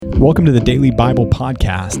Welcome to the Daily Bible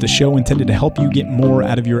Podcast, a show intended to help you get more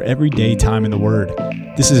out of your everyday time in the Word.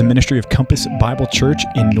 This is a ministry of Compass Bible Church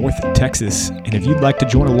in North Texas, and if you'd like to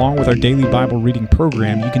join along with our daily Bible reading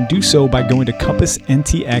program, you can do so by going to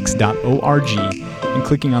compassntx.org and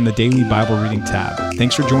clicking on the Daily Bible Reading tab.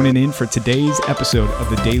 Thanks for joining in for today's episode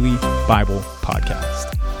of the Daily Bible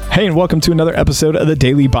Podcast. Hey, and welcome to another episode of the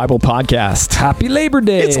Daily Bible Podcast. Happy Labor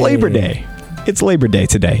Day! It's Labor Day. It's Labor Day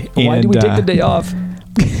today. Why do we take the day off?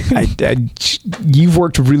 You've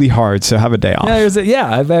worked really hard, so have a day off.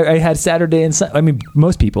 I had Saturday and Sunday. I mean,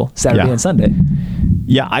 most people Saturday and Sunday.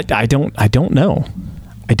 Yeah, I don't know.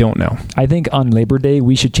 I think on Labor Day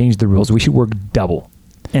we should change the rules. We should work double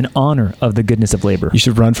in honor of the goodness of labor. You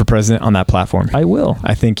should run for president on that platform. I will.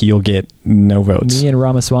 I think you'll get no votes. Me and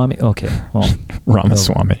Ramaswamy. Okay, well,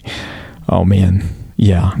 Ramaswamy. Oh man,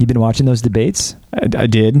 yeah. You've been watching those debates? I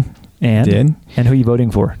did. And who are you voting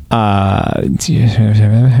for? Did you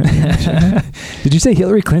say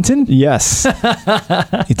Hillary Clinton? Yes.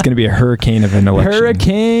 It's going to be a hurricane of an election.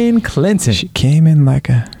 Hurricane Clinton. She came in like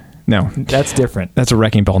a... No. That's different. That's a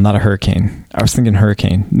wrecking ball, not a hurricane. I was thinking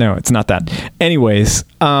hurricane. No, it's not that. Anyways,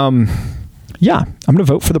 I'm going to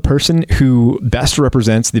vote for the person who best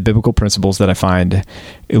represents the biblical principles that I find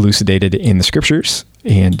elucidated in the scriptures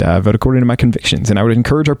and vote according to my convictions. And I would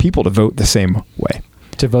encourage our people to vote the same way.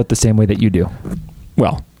 To vote the same way that you do.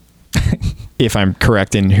 Well, if I'm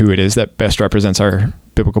correct in who it is that best represents our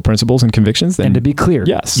biblical principles and convictions, then... And to be clear,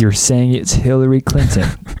 yes. You're saying it's Hillary Clinton.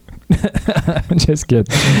 Just kidding.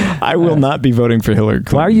 I will not be voting for Hillary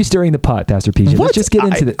Clinton. Why are you stirring the pot, Pastor PJ? Let's just get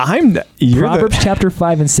into it. Proverbs chapter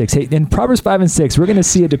 5 and 6. Hey, in Proverbs 5 and 6, we're going to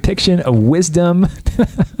see a depiction of wisdom.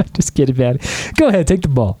 Just kidding, man. Go ahead, take the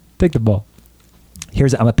ball. I'm going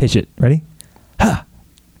to pitch it. Ready? Ha!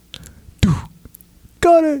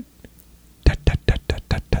 Got it.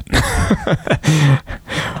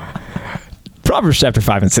 Proverbs chapter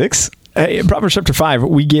 5 and 6. Proverbs chapter 5,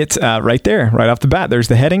 we get right there, right off the bat. There's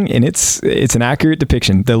the heading, and it's an accurate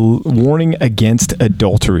depiction. The warning against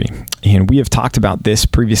adultery. And we have talked about this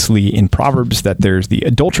previously in Proverbs, that there's the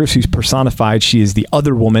adulteress who's personified. She is the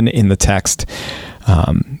other woman in the text.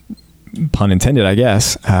 Pun intended, I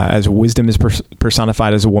guess, as wisdom is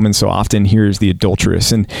personified as a woman so often. Here's the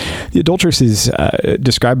adulteress. And the adulteress is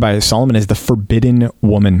described by Solomon as the forbidden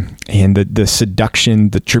woman, and the seduction,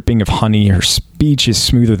 the dripping of honey. Her speech is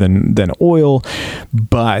smoother than oil,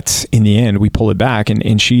 but in the end, we pull it back,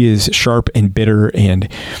 and she is sharp and bitter, and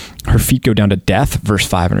her feet go down to death, verse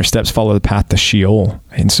 5, and her steps follow the path to Sheol.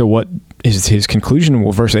 And so what is his conclusion?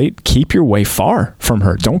 Well, verse 8, keep your way far from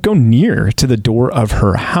her. Don't go near to the door of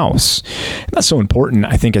her house. And that's so important,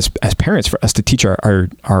 I think, as parents, for us to teach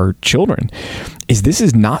our children, is this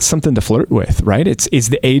is not something to flirt with, right? It's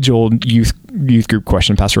the age-old youth group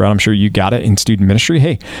question, Pastor Rod. I'm sure you got it in student ministry.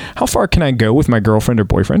 Hey, how far can I go with my girlfriend or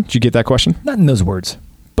boyfriend? Did you get that question? Not in those words.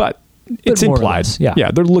 But it's implied.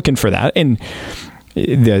 Yeah, they're looking for that. And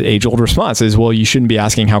the age-old response is, well, you shouldn't be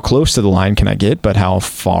asking how close to the line can I get, but how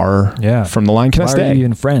far from the line can I stay? Why are you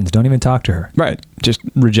even friends? Don't even talk to her. Right. Just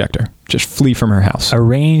reject her. Just flee from her house.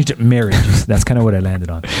 Arranged marriages. That's kind of what I landed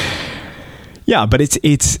on. Yeah, but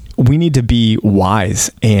it's we need to be wise,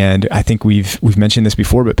 and I think we've mentioned this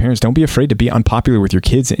before, but parents, don't be afraid to be unpopular with your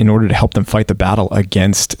kids in order to help them fight the battle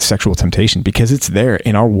against sexual temptation, because it's there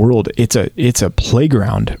in our world. It's a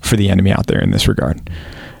playground for the enemy out there in this regard.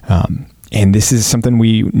 And this is something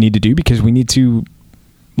we need to do because we need to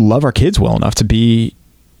love our kids well enough to be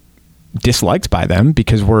disliked by them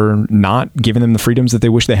because we're not giving them the freedoms that they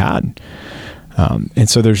wish they had. And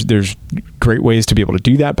so there's great ways to be able to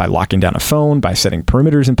do that by locking down a phone, by setting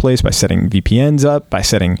perimeters in place, by setting VPNs up, by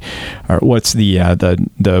setting, what's the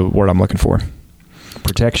word I'm looking for?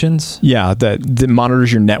 Protections? Yeah, that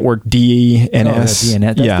monitors your network, DNS.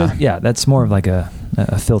 DNS. That's more of like a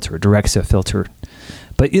filter, a Direcsa filter.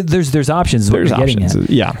 But there's options. There's options.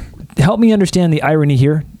 Yeah. Help me understand the irony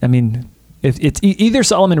here. I mean, if it's either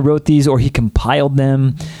Solomon wrote these or he compiled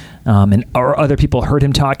them, or other people heard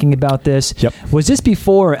him talking about this. Yep. Was this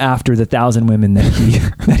before or after the 1,000 women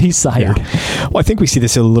that he sired? Yeah. Well, I think we see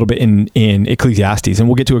this a little bit in Ecclesiastes, and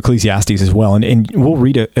we'll get to Ecclesiastes as well. And we'll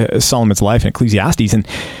read Solomon's life in Ecclesiastes, and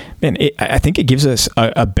man, I think it gives us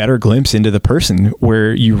a better glimpse into the person,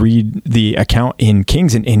 where you read the account in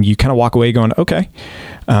Kings and you kind of walk away going, okay,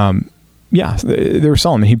 there was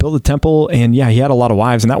Solomon. He built a temple, and he had a lot of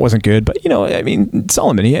wives, and that wasn't good. But,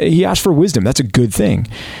 Solomon, he asked for wisdom. That's a good thing.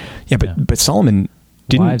 But Solomon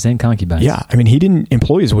didn't... Wives and concubines. Yeah, he didn't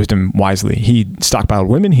employ his wisdom wisely. He stockpiled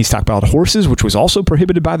women. He stockpiled horses, which was also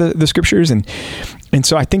prohibited by the scriptures. And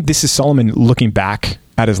so I think this is Solomon looking back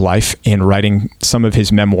at his life and writing some of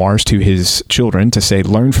his memoirs to his children to say,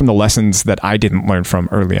 learn from the lessons that I didn't learn from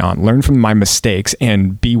early on, learn from my mistakes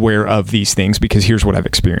and beware of these things because here's what I've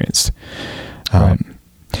experienced. Right.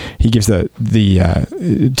 He gives the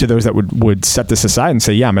to those that would set this aside and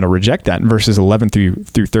say, yeah, I'm going to reject that in verses 11 through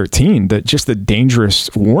 13, that just the dangerous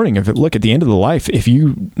warning of it. Look, at the end of the life, if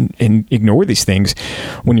you ignore these things,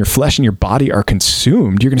 when your flesh and your body are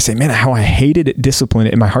consumed, you're going to say, man, how I hated discipline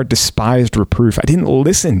and my heart despised reproof. I didn't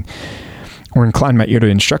listen or incline my ear to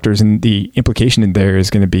instructors. And the implication in there is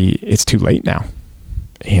going to be, it's too late now.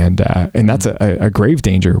 And that's a grave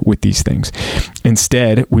danger with these things.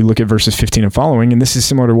 Instead, we look at verses 15 and following, and this is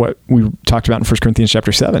similar to what we talked about in 1 Corinthians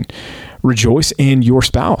chapter 7. Rejoice in your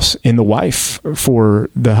spouse, in the wife for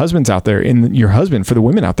the husbands out there, in your husband for the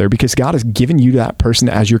women out there, because God has given you that person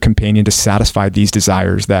as your companion to satisfy these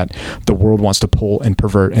desires that the world wants to pull and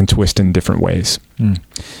pervert and twist in different ways.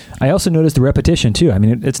 I also noticed the repetition too. I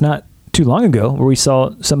mean, it's not too long ago where we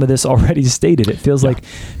saw some of this already stated. It feels like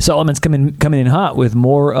Solomon's coming in hot with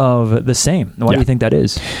more of the same. Why do you think that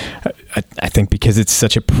is? I think because it's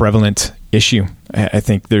such a prevalent issue. I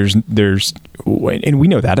think there's, and we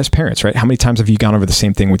know that as parents, right? How many times have you gone over the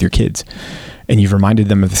same thing with your kids and you've reminded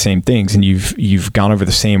them of the same things and you've gone over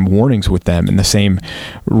the same warnings with them and the same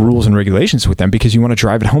rules and regulations with them because you want to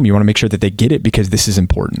drive it home. You want to make sure that they get it because this is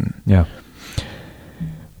important. Yeah.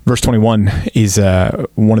 Verse 21 is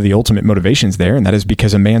one of the ultimate motivations there, and that is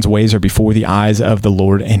because a man's ways are before the eyes of the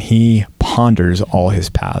Lord, and he ponders all his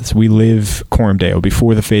paths. We live coram Deo,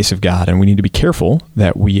 before the face of God, and we need to be careful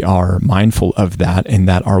that we are mindful of that and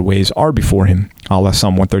that our ways are before him. A la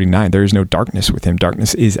Psalm 139, there is no darkness with him.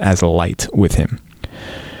 Darkness is as light with him.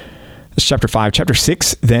 That's chapter 5. Chapter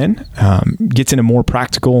 6 then gets into more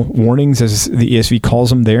practical warnings, as the ESV calls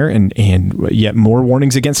them there, and yet more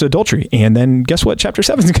warnings against adultery. And then guess what chapter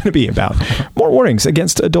 7 is going to be about? More warnings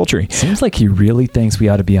against adultery. Seems like he really thinks we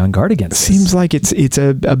ought to be on guard against this. Seems like it's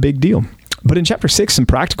a big deal. But in chapter 6, some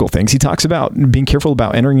practical things. He talks about being careful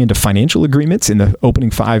about entering into financial agreements in the opening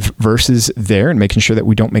 5 verses there and making sure that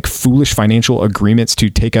we don't make foolish financial agreements to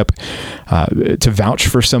take up, to vouch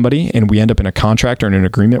for somebody, and we end up in a contract or in an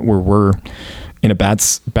agreement where we're in a bad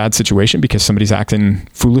situation because somebody's acting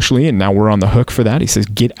foolishly and now we're on the hook for that. He says,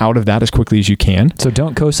 get out of that as quickly as you can. So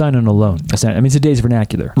don't co-sign on a loan. I mean, it's today's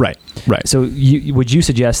vernacular. Right. So would you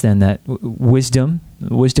suggest then that wisdom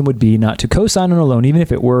would be not to co-sign on a loan, even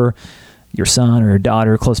if it were your son or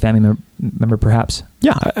daughter, close family member, perhaps?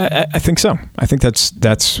 Yeah, I think so. I think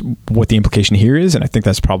that's what the implication here is, and I think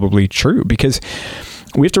that's probably true because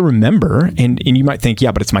we have to remember, and you might think,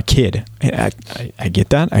 yeah, but it's my kid. I get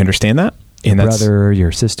that. I understand that. And your brother,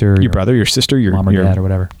 your sister, your brother, your sister, your mom or dad or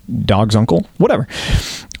whatever, dog's uncle, whatever.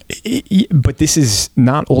 But this is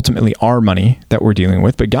not ultimately our money that we're dealing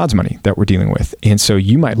with, but God's money that we're dealing with. And so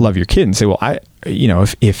you might love your kid and say, well,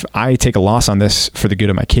 if I take a loss on this for the good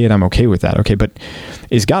of my kid, I'm okay with that. Okay. But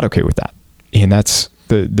is God okay with that? And that's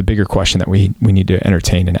the bigger question that we need to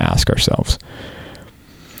entertain and ask ourselves.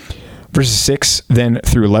 Verses 6 then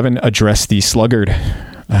through 11 address the sluggard,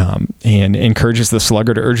 and urges the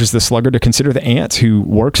sluggard to consider the ant who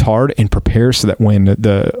works hard and prepares so that when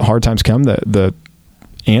the hard times come, the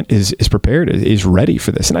ant is prepared, is ready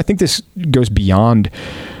for this. And I think this goes beyond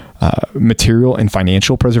material and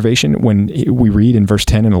financial preservation. When we read in verse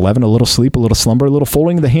 10 and 11, a little sleep, a little slumber, a little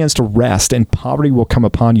folding of the hands to rest, and poverty will come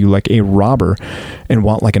upon you like a robber and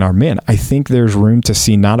want like an armed man. I think there's room to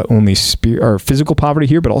see not only physical poverty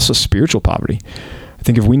here, but also spiritual poverty. I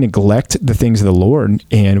think if we neglect the things of the Lord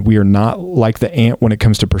and we are not like the ant when it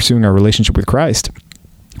comes to pursuing our relationship with Christ,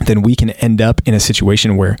 then we can end up in a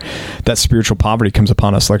situation where that spiritual poverty comes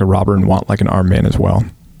upon us like a robber and want like an armed man as well.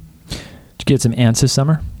 Did you get some ants this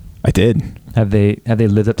summer? I did. Have they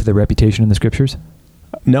lived up to their reputation in the scriptures?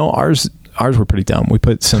 No, ours were pretty dumb. We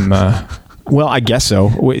put some, well, I guess so,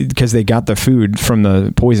 because they got the food from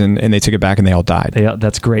the poison and they took it back and they all died.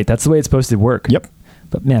 That's great. That's the way it's supposed to work. Yep.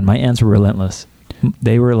 But man, my ants were relentless.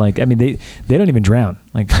 They were like, I mean, they don't even drown.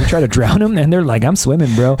 Like, we try to drown them and they're like, I'm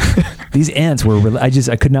swimming, bro. These ants were, I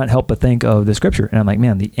could not help but think of the scripture. And I'm like,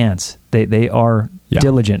 man, the ants, they are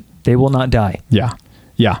diligent. They will not die. Yeah.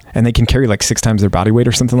 Yeah. And they can carry like 6 times their body weight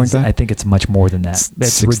or something like that. I think it's much more than that.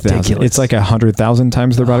 That's ridiculous. It's like 100,000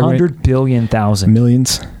 times their body weight. 100 billion thousand.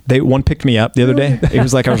 Millions. One picked me up the other day. It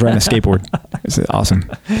was like I was riding a skateboard. It's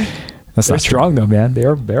awesome. They're strong though, man.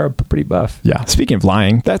 They're pretty buff. Yeah. Speaking of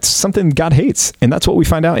lying, that's something God hates. And that's what we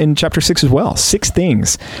find out in chapter 6 as well. 6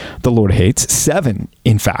 things the Lord hates. 7,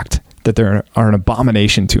 in fact, that there are an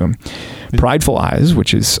abomination to him. Prideful eyes,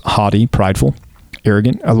 which is haughty, prideful,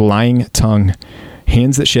 arrogant, a lying tongue,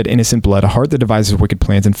 hands that shed innocent blood, a heart that devises wicked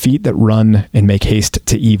plans, and feet that run and make haste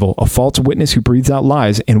to evil, a false witness who breathes out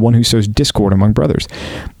lies, and one who sows discord among brothers.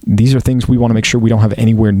 These are things we want to make sure we don't have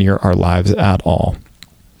anywhere near our lives at all.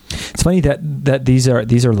 It's funny that these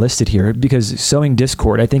are listed here, because sowing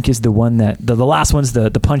discord, I think, is the one that the last one's the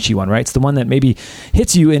punchy one, right? It's the one that maybe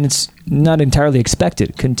hits you and it's not entirely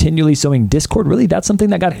expected. Continually sowing discord, really? That's something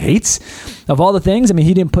that God hates? Of all the things, I mean,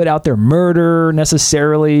 he didn't put out there murder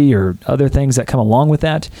necessarily or other things that come along with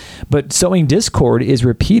that. But sowing discord is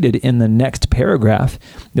repeated in the next paragraph.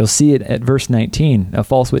 You'll see it at verse 19. A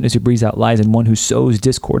false witness who breathes out lies and one who sows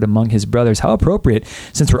discord among his brothers. How appropriate,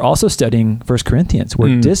 since we're also studying 1 Corinthians,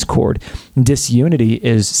 where discord, disunity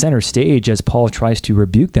is center stage as Paul tries to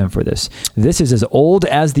rebuke them for this. This is as old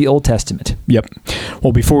as the Old Testament. Yep.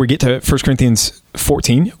 Well, before we get to 1 Corinthians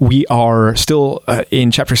 14, we are still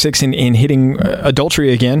in chapter 6 and hitting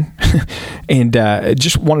adultery again. And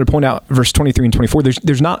just wanted to point out verse 23 and 24.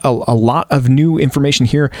 There's not a lot of new information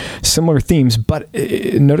here, similar themes, but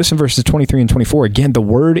notice in verses 23 and 24, again, the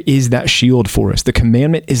word is that shield for us. The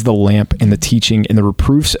commandment is the lamp, and the teaching and the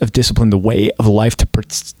reproofs of discipline, the way of life to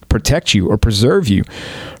protect you or preserve you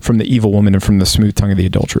from the evil woman and from the smooth tongue of the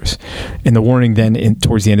adulteress. And the warning then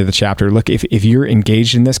towards the end of the chapter, look, if you're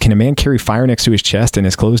engaged in this, can a man carry fire next to his chest and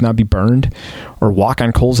his clothes not be burned, or walk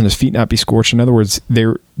on coals and his feet not be scorched? In other words,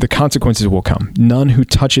 the consequences will come. None who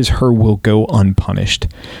touches her will go unpunished.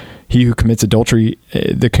 He who commits adultery,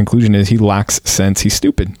 the conclusion is he lacks sense. He's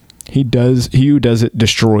stupid. He who does it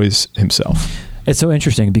destroys himself. It's so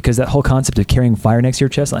interesting because that whole concept of carrying fire next to your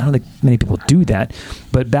chest, I don't think many people do that.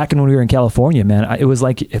 But back when we were in California, man, it was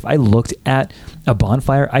like if I looked at a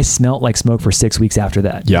bonfire, I smelled like smoke for 6 weeks after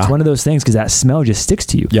that. Yeah. It's one of those things because that smell just sticks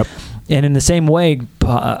to you. Yep. And in the same way,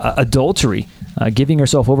 adultery, giving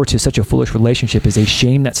yourself over to such a foolish relationship, is a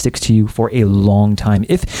shame that sticks to you for a long time.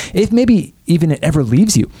 If maybe even it ever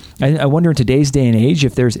leaves you. I wonder in today's day and age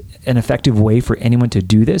if there's an effective way for anyone to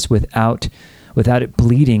do this without it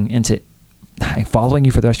bleeding into following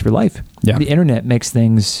you for the rest of your life. Yeah. The internet makes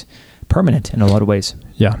things permanent in a lot of ways.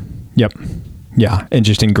 Yeah. Yep. Yeah. And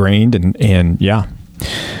just ingrained and yeah.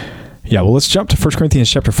 Yeah. Well, let's jump to 1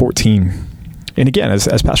 Corinthians chapter 14. And again,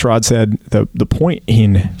 as Pastor Rod said, the point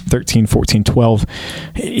in 13, 14, 12,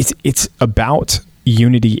 it's about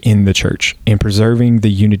unity in the church and preserving the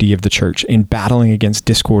unity of the church and battling against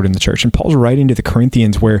discord in the church. And Paul's writing to the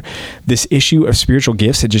Corinthians where this issue of spiritual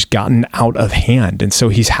gifts had just gotten out of hand. And so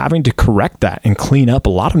he's having to correct that and clean up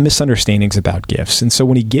a lot of misunderstandings about gifts. And so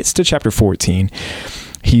when he gets to chapter 14,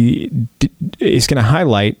 he is going to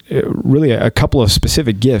highlight really a couple of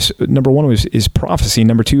specific gifts. Number one is prophecy.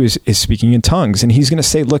 Number two is speaking in tongues. And he's going to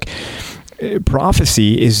say, look,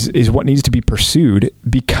 prophecy is what needs to be pursued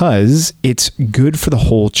because it's good for the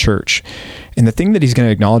whole church. And the thing that he's going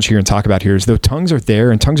to acknowledge here and talk about here is though tongues are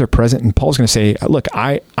there and tongues are present, and Paul's going to say, look,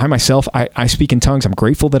 I myself, I speak in tongues. I'm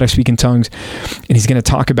grateful that I speak in tongues. And he's going to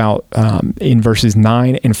talk about in verses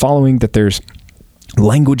 9 and following that there's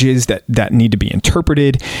languages that need to be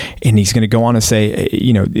interpreted. And he's going to go on and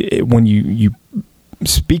say, when you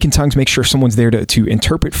speak in tongues, make sure someone's there to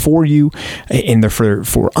interpret for you, and they're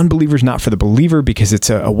for unbelievers, not for the believer, because it's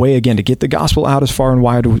a way, again, to get the gospel out as far and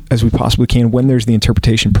wide as we possibly can when there's the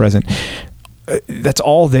interpretation present. That's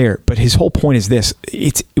all there. But his whole point is this: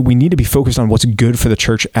 we need to be focused on what's good for the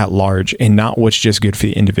church at large and not what's just good for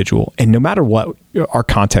the individual. And no matter what our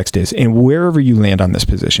context is and wherever you land on this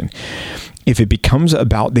position, if it becomes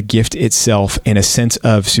about the gift itself and a sense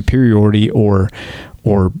of superiority or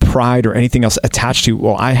pride or anything else attached to,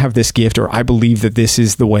 well, I have this gift, or I believe that this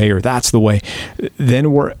is the way, or that's the way,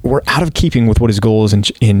 then we're out of keeping with what his goal is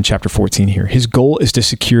in chapter 14 here. His goal is to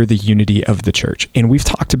secure the unity of the church. And we've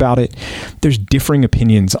talked about it. There's differing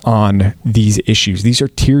opinions on these issues. These are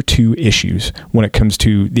tier 2 issues when it comes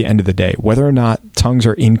to the end of the day, whether or not tongues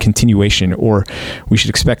are in continuation or we should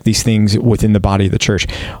expect these things within the body of the church.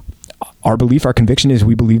 Our belief, our conviction is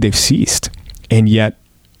we believe they've ceased. And yet,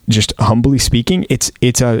 just humbly speaking, it's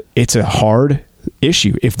a hard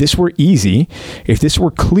issue. If this were easy, if this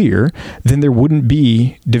were clear, then there wouldn't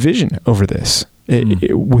be division over this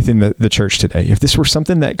within the church today. If this were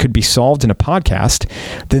something that could be solved in a podcast,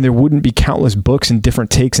 then there wouldn't be countless books and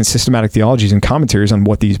different takes and systematic theologies and commentaries on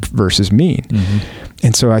what these verses mean. Mm-hmm.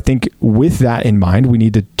 And so I think with that in mind, we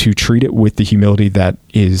need to treat it with the humility that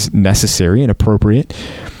is necessary and appropriate.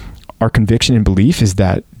 Our conviction and belief is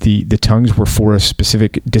that the tongues were for a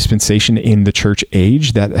specific dispensation in the church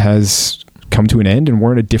age that has come to an end, and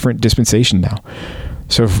we're in a different dispensation now.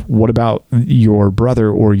 So what about your brother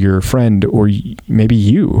or your friend or maybe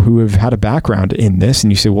you who have had a background in this,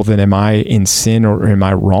 and you say, well, then am I in sin or am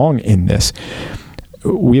I wrong in this?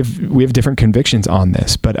 we have different convictions on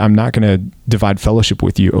this, but I'm not going to divide fellowship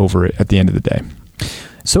with you over it at the end of the day.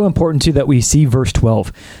 So important too that we see verse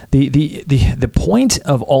 12. The point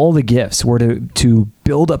of all the gifts were to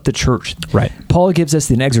build up the church. Right. Paul gives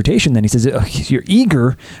us an exhortation. Then he says, "You're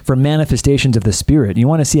eager for manifestations of the Spirit. You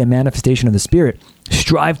want to see a manifestation of the Spirit.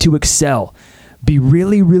 Strive to excel. Be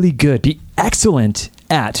really, really good. Be excellent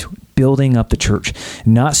at building up the church,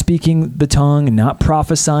 not speaking the tongue, not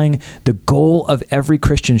prophesying. The goal of every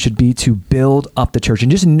Christian should be to build up the church."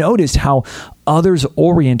 And just notice how others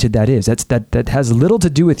oriented that is. That has little to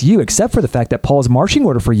do with you, except for the fact that Paul's marching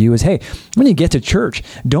order for you is, hey, when you get to church,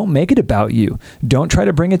 don't make it about you. Don't try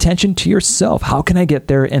to bring attention to yourself. How can I get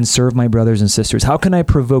there and serve my brothers and sisters? How can I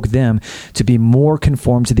provoke them to be more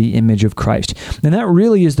conformed to the image of Christ? And that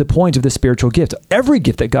really is the point of the spiritual gift. Every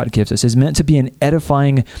gift that God gives us is meant to be an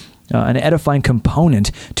edifying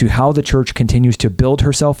component to how the church continues to build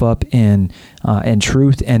herself up in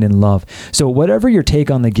truth and in love. So whatever your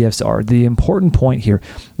take on the gifts are, the important point here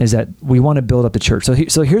is that we want to build up the church.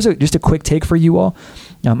 So here's just a quick take for you all.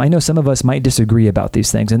 I know some of us might disagree about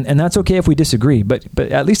these things, and that's okay if we disagree, but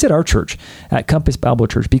at least at our church, at Compass Bible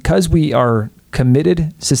Church, because we are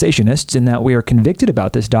committed cessationists in that we are convicted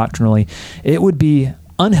about this doctrinally, it would be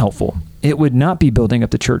unhelpful. It would not be building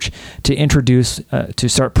up the church to introduce, to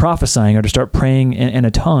start prophesying or to start praying in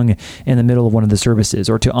a tongue in the middle of one of the services,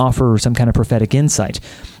 or to offer some kind of prophetic insight.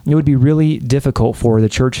 It would be really difficult for the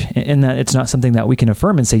church in that it's not something that we can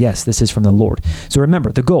affirm and say, yes, this is from the Lord. So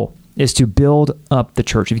remember, the goal is to build up the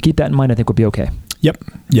church. If you keep that in mind, I think we'll be okay. Yep.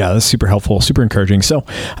 Yeah, that's super helpful, super encouraging. So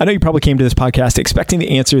I know you probably came to this podcast expecting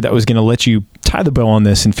the answer that was going to let you tie the bow on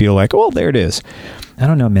this and feel like, oh, there it is. I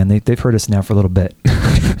don't know, man. They've heard us now for a little bit.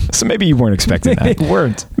 So maybe you weren't expecting that. They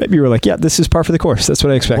weren't. Maybe you were like, yeah, this is par for the course. That's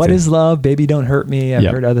what I expected. What is love? Baby, don't hurt me.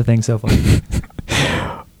 I've heard other things so far.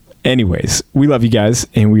 Anyways, we love you guys,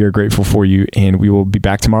 and we are grateful for you, and we will be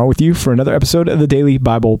back tomorrow with you for another episode of the Daily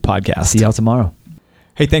Bible Podcast. See y'all tomorrow.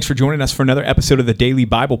 Hey, thanks for joining us for another episode of the Daily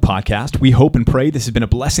Bible Podcast. We hope and pray this has been a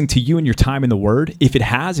blessing to you and your time in the Word. If it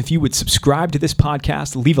has, if you would subscribe to this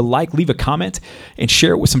podcast, leave a like, leave a comment, and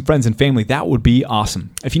share it with some friends and family, that would be awesome.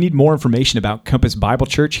 If you need more information about Compass Bible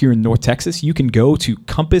Church here in North Texas, you can go to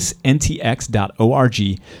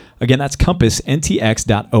compassntx.org. Again, that's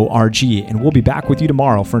compassntx.org, and we'll be back with you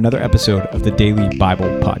tomorrow for another episode of the Daily Bible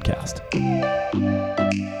Podcast.